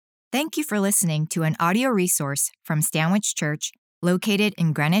Thank you for listening to an audio resource from Stanwich Church, located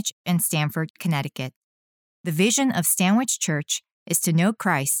in Greenwich and Stamford, Connecticut. The vision of Stanwich Church is to know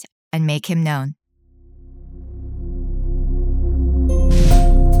Christ and make him known.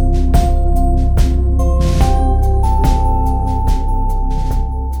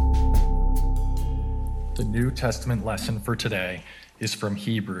 The New Testament lesson for today is from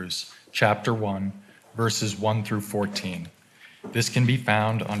Hebrews chapter 1, verses 1 through 14. This can be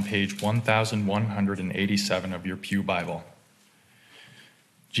found on page 1187 of your Pew Bible.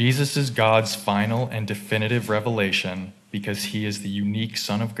 Jesus is God's final and definitive revelation because he is the unique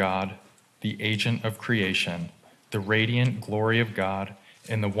Son of God, the agent of creation, the radiant glory of God,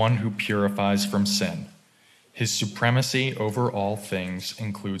 and the one who purifies from sin. His supremacy over all things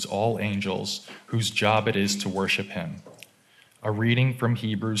includes all angels whose job it is to worship him. A reading from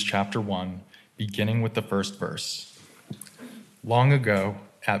Hebrews chapter 1, beginning with the first verse. Long ago,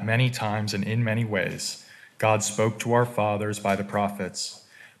 at many times and in many ways, God spoke to our fathers by the prophets,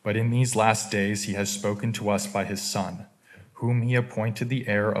 but in these last days he has spoken to us by his Son, whom he appointed the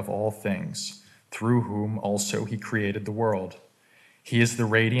heir of all things, through whom also he created the world. He is the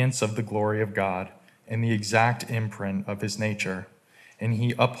radiance of the glory of God and the exact imprint of his nature, and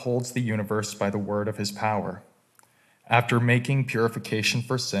he upholds the universe by the word of his power. After making purification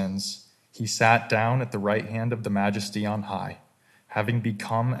for sins, he sat down at the right hand of the Majesty on high, having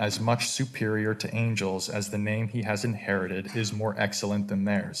become as much superior to angels as the name he has inherited is more excellent than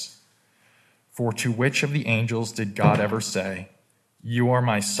theirs. For to which of the angels did God ever say, "You are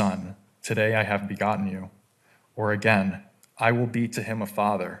my son, today I have begotten you"? Or again, "I will be to him a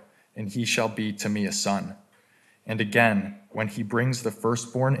father, and he shall be to me a son"? And again, when he brings the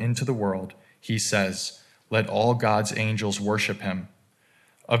firstborn into the world, he says, "Let all God's angels worship him."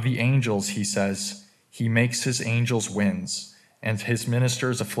 Of the angels, he says, "He makes his angels winds, and his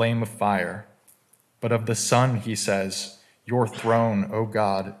ministers a flame of fire." But of the Son, he says, "Your throne, O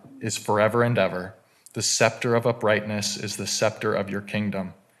God, is forever and ever. The scepter of uprightness is the scepter of your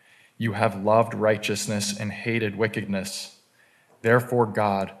kingdom. You have loved righteousness and hated wickedness. Therefore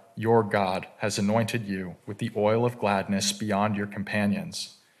God, your God, has anointed you with the oil of gladness beyond your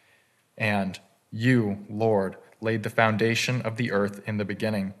companions. And you, Lord, laid the foundation of the earth in the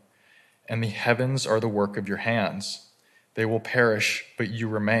beginning, and the heavens are the work of your hands. They will perish, but you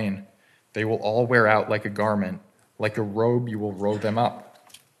remain. They will all wear out like a garment. Like a robe, you will roll them up.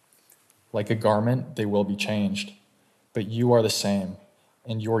 Like a garment, they will be changed. But you are the same,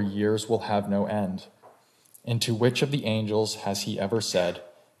 and your years will have no end. And to which of the angels has he ever said,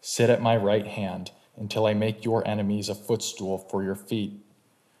 "Sit at my right hand until I make your enemies a footstool for your feet"?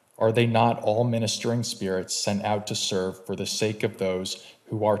 Are they not all ministering spirits sent out to serve for the sake of those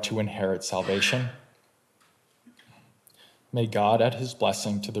who are to inherit salvation? May God add his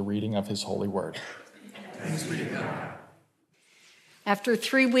blessing to the reading of his holy word. Thanks be to God. After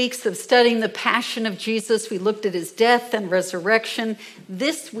 3 weeks of studying the passion of Jesus, we looked at his death and resurrection.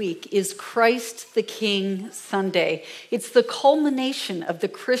 This week is Christ the King Sunday. It's the culmination of the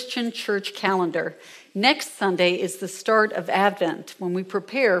Christian church calendar. Next Sunday is the start of Advent, when we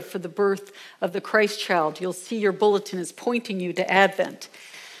prepare for the birth of the Christ child. You'll see your bulletin is pointing you to Advent.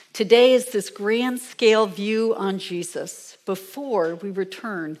 Today is this grand scale view on Jesus before we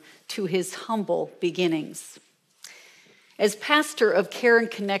return to his humble beginnings. As pastor of Care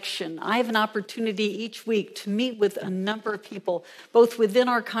and Connection, I have an opportunity each week to meet with a number of people, both within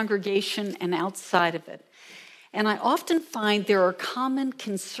our congregation and outside of it. And I often find there are common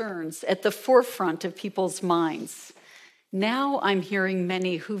concerns at the forefront of people's minds. Now I'm hearing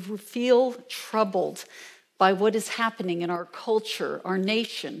many who feel troubled by what is happening in our culture, our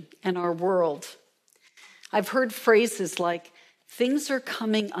nation, and our world. I've heard phrases like, "Things are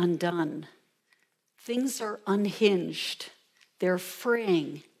coming undone. Things are unhinged. They're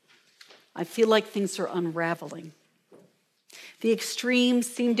fraying. I feel like things are unraveling." The extremes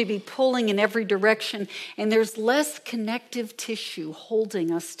seem to be pulling in every direction, and there's less connective tissue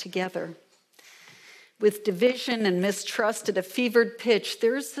holding us together. With division and mistrust at a fevered pitch,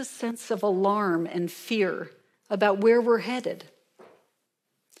 there's a sense of alarm and fear about where we're headed.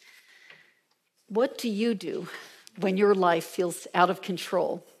 What do you do when your life feels out of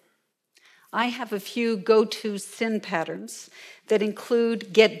control? I have a few go-to sin patterns that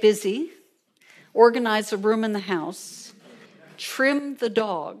include get busy, organize a room in the house, trim the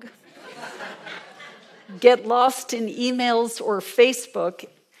dog, get lost in emails or Facebook,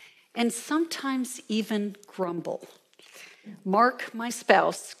 and sometimes even grumble. Mark, my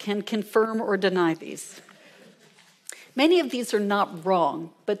spouse, can confirm or deny these. Many of these are not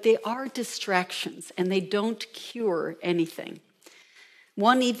wrong, but they are distractions and they don't cure anything.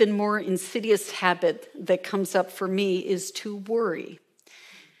 One even more insidious habit that comes up for me is to worry.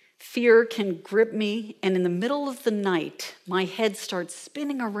 Fear can grip me, and in the middle of the night, my head starts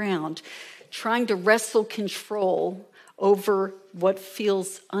spinning around, trying to wrestle control over what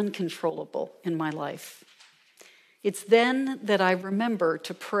feels uncontrollable in my life. It's then that I remember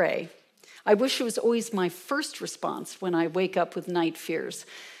to pray. I wish it was always my first response when I wake up with night fears.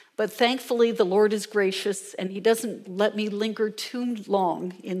 But thankfully, the Lord is gracious, and he doesn't let me linger too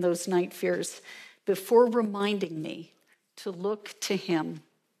long in those night fears before reminding me to look to him.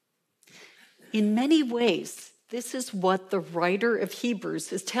 In many ways, this is what the writer of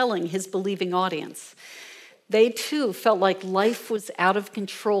Hebrews is telling his believing audience. They too felt like life was out of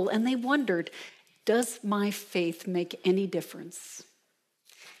control, and they wondered, does my faith make any difference?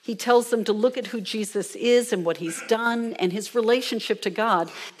 He tells them to look at who Jesus is and what he's done and his relationship to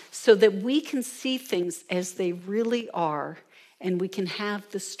God so that we can see things as they really are and we can have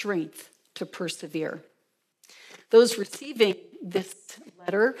the strength to persevere. Those receiving this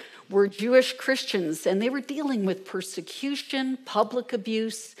letter were Jewish Christians, and they were dealing with persecution, public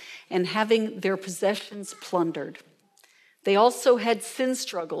abuse, and having their possessions plundered. They also had sin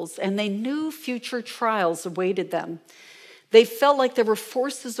struggles, and they knew future trials awaited them. They felt like there were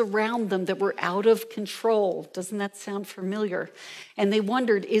forces around them that were out of control. Doesn't that sound familiar? And they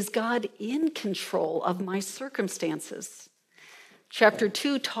wondered, is God in control of my circumstances? Chapter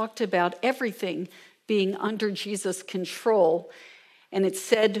 2 talked about everything being under Jesus' control. And it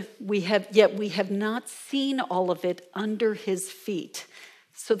said, yet we have not seen all of it under his feet.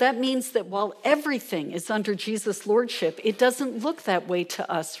 So that means that while everything is under Jesus' lordship, it doesn't look that way to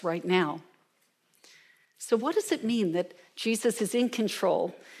us right now. So what does it mean that Jesus is in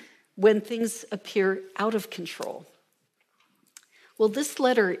control when things appear out of control? Well, this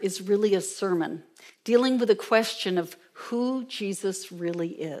letter is really a sermon dealing with a question of who Jesus really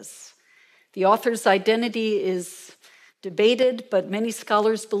is. The author's identity is debated, but many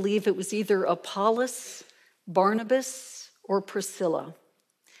scholars believe it was either Apollos, Barnabas, or Priscilla.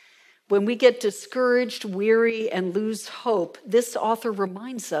 When we get discouraged, weary, and lose hope, this author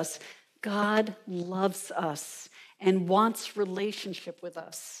reminds us God loves us and wants relationship with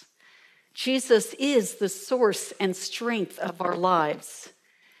us. Jesus is the source and strength of our lives.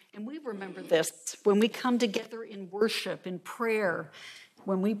 And we remember this when we come together in worship, in prayer,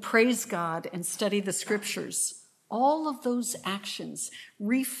 when we praise God and study the scriptures. All of those actions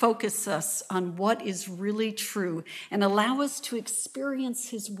refocus us on what is really true and allow us to experience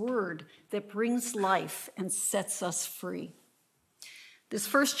his word that brings life and sets us free. This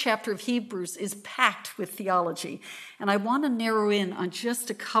first chapter of Hebrews is packed with theology, and I want to narrow in on just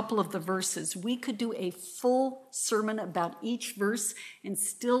a couple of the verses. We could do a full sermon about each verse and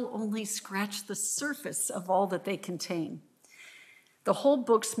still only scratch the surface of all that they contain. The whole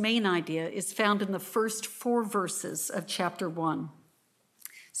book's main idea is found in the first 4 verses of chapter 1.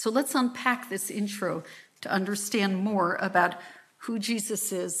 So let's unpack this intro to understand more about who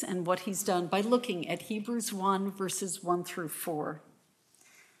Jesus is and what he's done by looking at Hebrews 1, verses 1 through 4.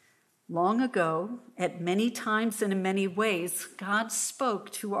 Long ago, at many times and in many ways, God spoke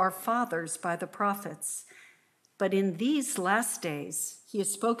to our fathers by the prophets. But in these last days, he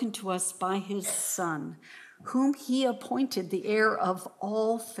has spoken to us by his Son, whom he appointed the heir of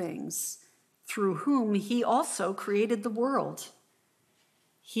all things, through whom he also created the world.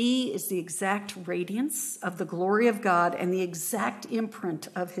 He is the exact radiance of the glory of God and the exact imprint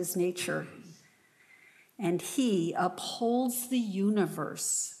of his nature. And he upholds the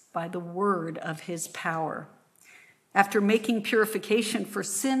universe by the word of his power. After making purification for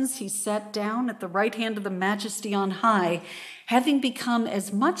sins, he sat down at the right hand of the Majesty on high, having become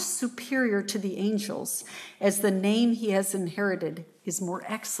as much superior to the angels as the name he has inherited is more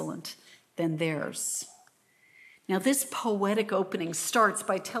excellent than theirs. Now, this poetic opening starts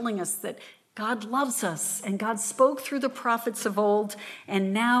by telling us that God loves us, and God spoke through the prophets of old,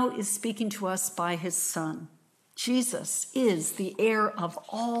 and now is speaking to us by his Son. Jesus is the heir of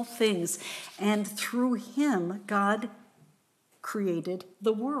all things, and through him, God created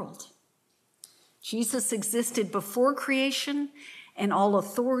the world. Jesus existed before creation, and all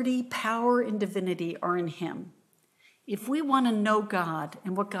authority, power, and divinity are in him. If we want to know God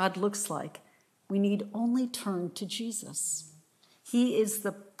and what God looks like, we need only turn to Jesus. He is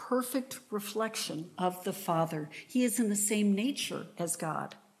the perfect reflection of the Father. He is in the same nature as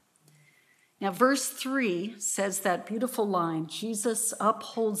God. Now, verse 3 says that beautiful line, Jesus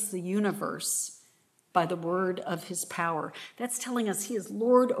upholds the universe by the word of his power. That's telling us he is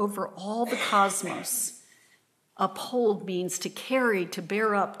Lord over all the cosmos. Uphold means to carry, to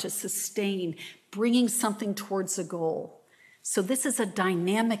bear up, to sustain, bringing something towards a goal. So this is a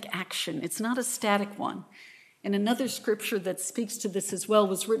dynamic action. It's not a static one. And another scripture that speaks to this as well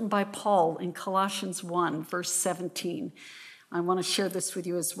was written by Paul in Colossians 1, verse 17. I want to share this with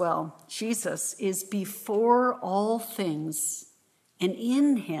you as well. Jesus is before all things, and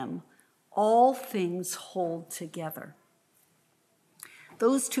in him all things hold together.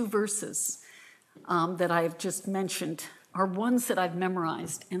 Those two verses that I have just mentioned are ones that I've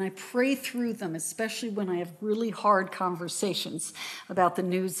memorized, and I pray through them, especially when I have really hard conversations about the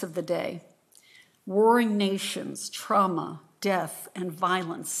news of the day. Warring nations, trauma, death, and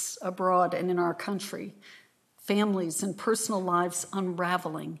violence abroad and in our country, families and personal lives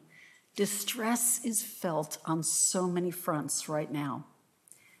unraveling. Distress is felt on so many fronts right now.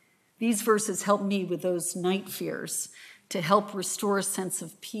 These verses help me with those night fears to help restore a sense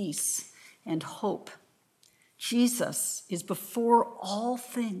of peace and hope. Jesus is before all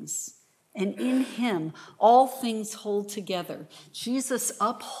things, and in him all things hold together. Jesus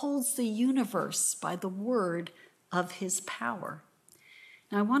upholds the universe by the word of his power.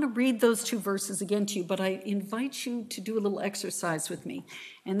 Now, I want to read those two verses again to you, but I invite you to do a little exercise with me,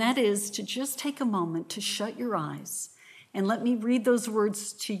 and that is to just take a moment to shut your eyes and let me read those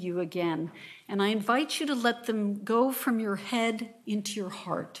words to you again. And I invite you to let them go from your head into your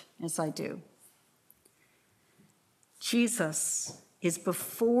heart as I do. Jesus is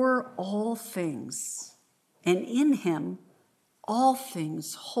before all things, and in him all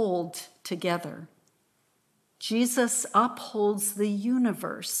things hold together. Jesus upholds the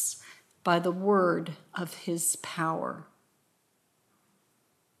universe by the word of his power.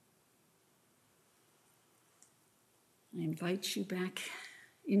 I invite you back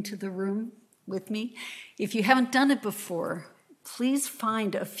into the room with me. If you haven't done it before, please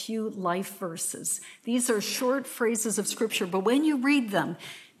find a few life verses. These are short phrases of scripture, but when you read them,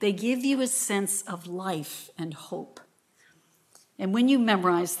 they give you a sense of life and hope. And when you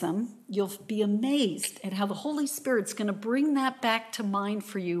memorize them, you'll be amazed at how the Holy Spirit's going to bring that back to mind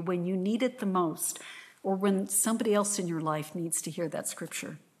for you when you need it the most, or when somebody else in your life needs to hear that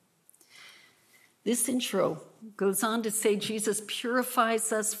scripture. This intro goes on to say Jesus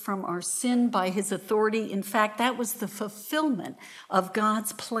purifies us from our sin by his authority. In fact, that was the fulfillment of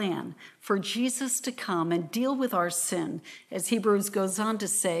God's plan for Jesus to come and deal with our sin, as Hebrews goes on to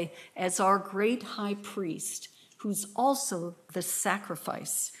say, as our great high priest, who's also the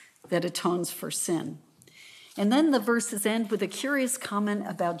sacrifice that atones for sin. And then the verses end with a curious comment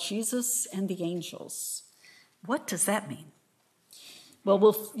about Jesus and the angels. What does that mean?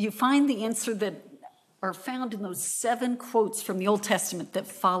 Well, you find the answer that are found in those 7 quotes from the Old Testament that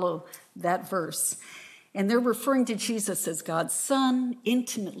follow that verse. And they're referring to Jesus as God's Son,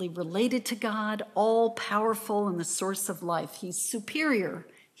 intimately related to God, all-powerful and the source of life. He's superior,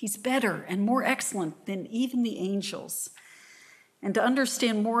 he's better and more excellent than even the angels. And to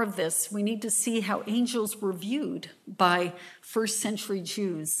understand more of this, we need to see how angels were viewed by first century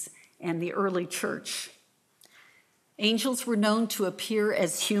Jews and the early church. Angels were known to appear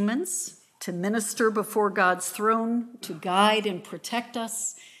as humans, to minister before God's throne, to guide and protect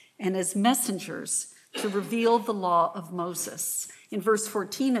us, and as messengers to reveal the law of Moses. In verse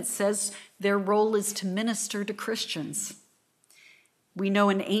 14, it says their role is to minister to Christians. We know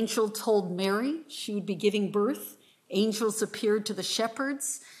an angel told Mary she would be giving birth. Angels appeared to the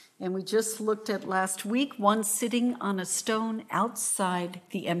shepherds, and we just looked at last week one sitting on a stone outside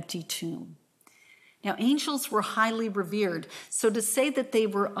the empty tomb. Now, angels were highly revered, so to say that they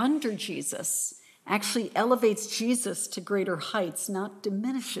were under Jesus actually elevates Jesus to greater heights, not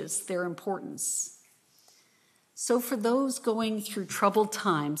diminishes their importance. So for those going through troubled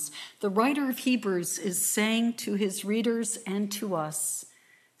times, the writer of Hebrews is saying to his readers and to us,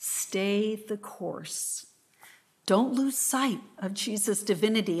 stay the course. Don't lose sight of Jesus'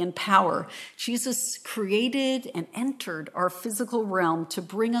 divinity and power. Jesus created and entered our physical realm to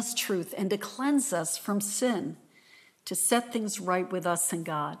bring us truth and to cleanse us from sin, to set things right with us and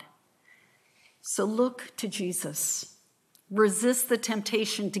God. So look to Jesus. Resist the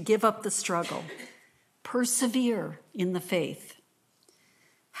temptation to give up the struggle. Persevere in the faith.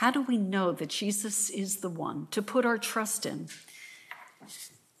 How do we know that Jesus is the one to put our trust in?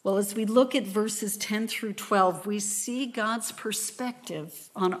 Well, as we look at verses 10 through 12, we see God's perspective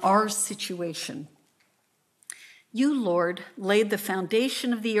on our situation. You, Lord, laid the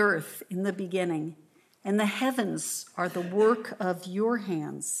foundation of the earth in the beginning, and the heavens are the work of your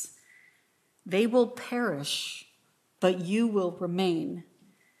hands. They will perish, but you will remain.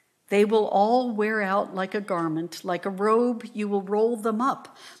 They will all wear out like a garment. Like a robe, you will roll them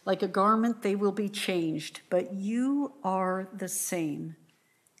up. Like a garment, they will be changed. But you are the same,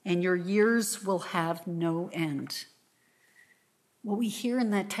 and your years will have no end. What we hear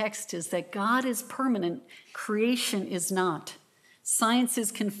in that text is that God is permanent, creation is not. Science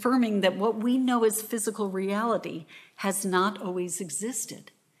is confirming that what we know as physical reality has not always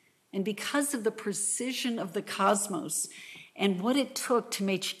existed. And because of the precision of the cosmos and what it took to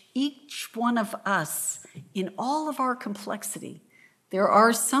make each one of us in all of our complexity, there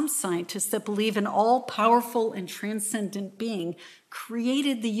are some scientists that believe an all-powerful and transcendent being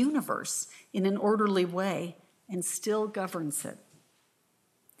created the universe in an orderly way and still governs it.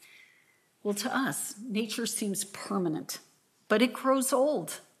 Well, to us, nature seems permanent, but it grows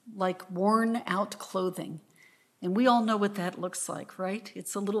old, like worn-out clothing. And we all know what that looks like, right?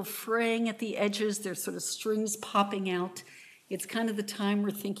 It's a little fraying at the edges. There's sort of strings popping out. It's kind of the time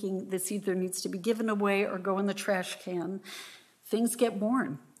we're thinking this either needs to be given away or go in the trash can. Things get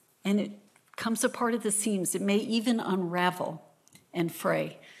worn, and it comes apart at the seams. It may even unravel and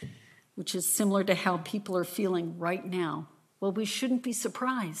fray, which is similar to how people are feeling right now. Well, we shouldn't be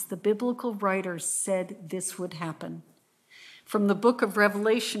surprised. The biblical writers said this would happen. From the book of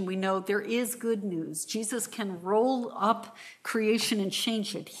Revelation, we know there is good news. Jesus can roll up creation and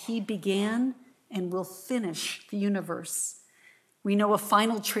change it. He began and will finish the universe. We know a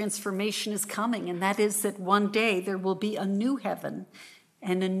final transformation is coming, and that is that one day there will be a new heaven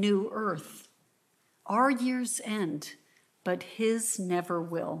and a new earth. Our years end, but his never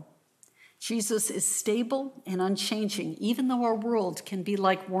will. Jesus is stable and unchanging, even though our world can be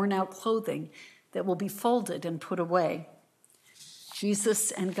like worn-out clothing that will be folded and put away.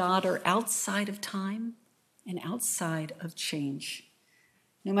 Jesus and God are outside of time and outside of change.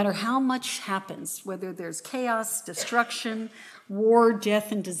 No matter how much happens, whether there's chaos, destruction, war,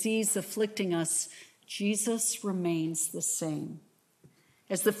 death, and disease afflicting us, Jesus remains the same.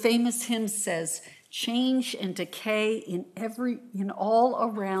 As the famous hymn says, change and decay in all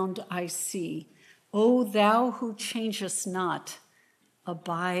around I see. O thou who changest not,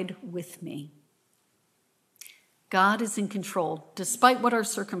 abide with me. God is in control, despite what our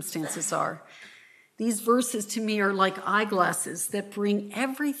circumstances are. These verses to me are like eyeglasses that bring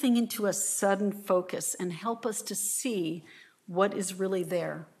everything into a sudden focus and help us to see what is really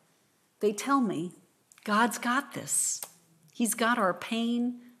there. They tell me God's got this. He's got our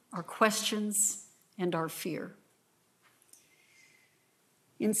pain, our questions, and our fear.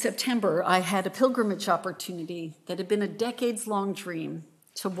 In September, I had a pilgrimage opportunity that had been a decades-long dream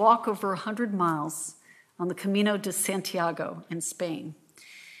to walk over 100 miles on the Camino de Santiago in Spain.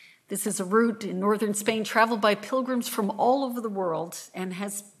 This is a route in northern Spain traveled by pilgrims from all over the world and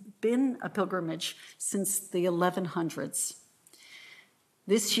has been a pilgrimage since the 1100s.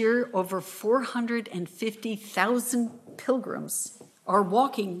 This year, over 450,000 pilgrims are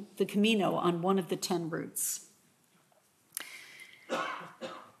walking the Camino on one of the 10 routes.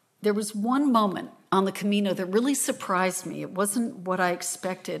 There was one moment on the Camino that really surprised me. It wasn't what I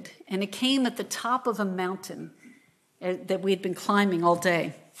expected, and it came at the top of a mountain that we had been climbing all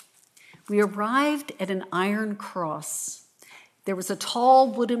day. We arrived at an iron cross. There was a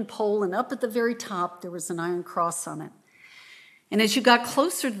tall wooden pole, and up at the very top, there was an iron cross on it. And as you got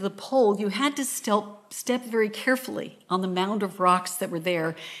closer to the pole, you had to step very carefully on the mound of rocks that were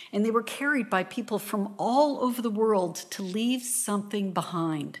there, and they were carried by people from all over the world to leave something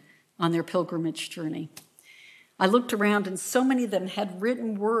behind on their pilgrimage journey. I looked around, and so many of them had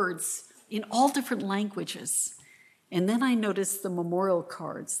written words in all different languages. And then I noticed the memorial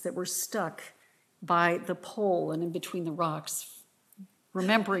cards that were stuck by the pole and in between the rocks,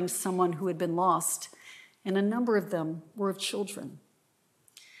 remembering someone who had been lost, and a number of them were of children.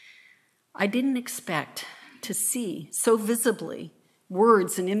 I didn't expect to see so visibly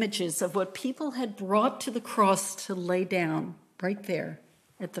words and images of what people had brought to the cross to lay down right there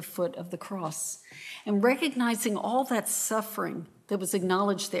at the foot of the cross. And recognizing all that suffering that was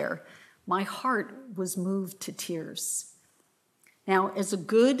acknowledged there, my heart was moved to tears. Now, as a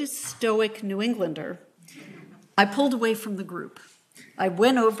good stoic New Englander, I pulled away from the group. I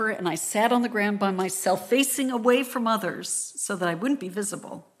went over and I sat on the ground by myself, facing away from others so that I wouldn't be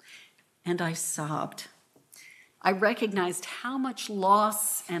visible, and I sobbed. I recognized how much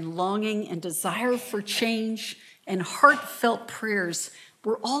loss and longing and desire for change and heartfelt prayers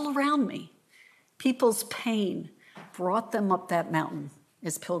were all around me. People's pain brought them up that mountain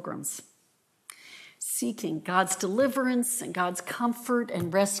as pilgrims, seeking God's deliverance and God's comfort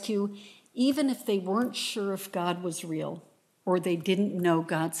and rescue, even if they weren't sure if God was real or they didn't know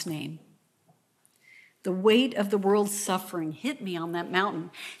God's name. The weight of the world's suffering hit me on that mountain,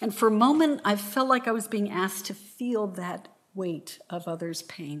 and for a moment I felt like I was being asked to feel that weight of others'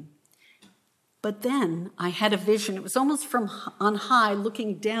 pain. But then I had a vision. It was almost from on high,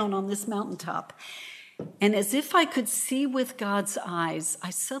 looking down on this mountaintop. And as if I could see with God's eyes, I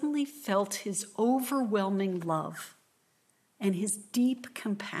suddenly felt his overwhelming love and his deep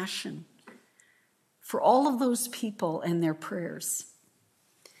compassion for all of those people and their prayers.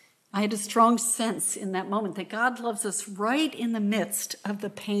 I had a strong sense in that moment that God loves us right in the midst of the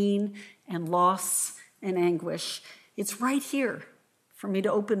pain and loss and anguish. It's right here for me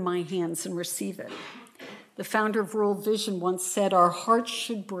to open my hands and receive it. The founder of World Vision once said, "Our hearts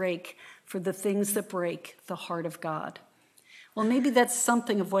should break for the things that break the heart of God." Well, maybe that's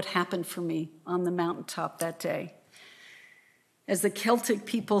something of what happened for me on the mountaintop that day. As the Celtic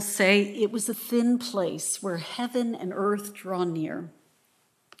people say, it was a thin place where heaven and earth draw near.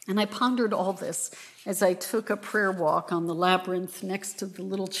 And I pondered all this as I took a prayer walk on the labyrinth next to the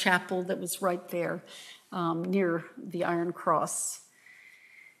little chapel that was right there near the Iron Cross.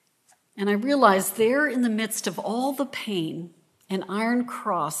 And I realized there in the midst of all the pain, an iron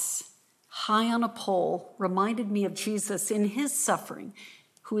cross high on a pole reminded me of Jesus in his suffering,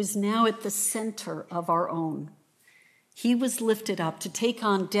 who is now at the center of our own. He was lifted up to take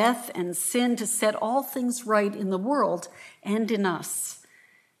on death and sin, to set all things right in the world and in us.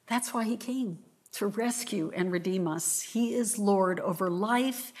 That's why he came, to rescue and redeem us. He is Lord over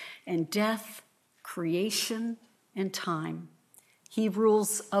life and death, creation and time. He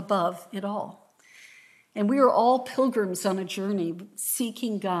rules above it all. And we are all pilgrims on a journey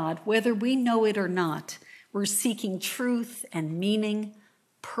seeking God. Whether we know it or not, we're seeking truth and meaning,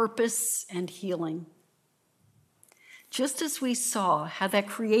 purpose and healing. Just as we saw how that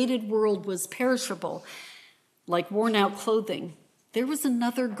created world was perishable, like worn-out clothing, there was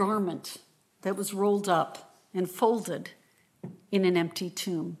another garment that was rolled up and folded in an empty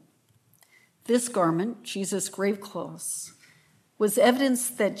tomb. This garment, Jesus' grave clothes, was evidence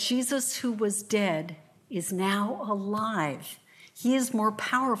that Jesus, who was dead, is now alive. He is more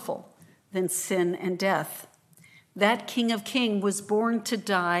powerful than sin and death. That King of Kings was born to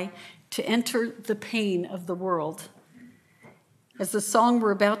die, to enter the pain of the world. As the song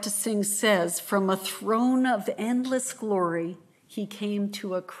we're about to sing says, from a throne of endless glory, he came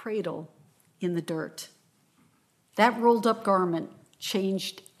to a cradle in the dirt. That rolled up garment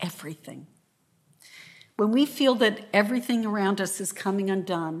changed everything. When we feel that everything around us is coming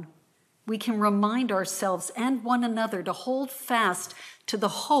undone, we can remind ourselves and one another to hold fast to the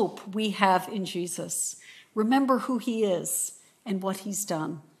hope we have in Jesus. Remember who he is and what he's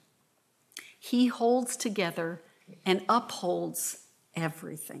done. He holds together and upholds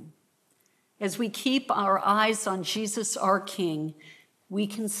everything. As we keep our eyes on Jesus, our King, we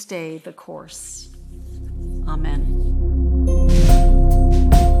can stay the course. Amen.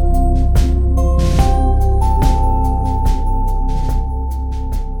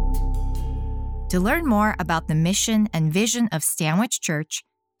 To learn more about the mission and vision of Stanwich Church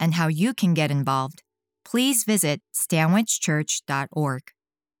and how you can get involved, please visit stanwichchurch.org.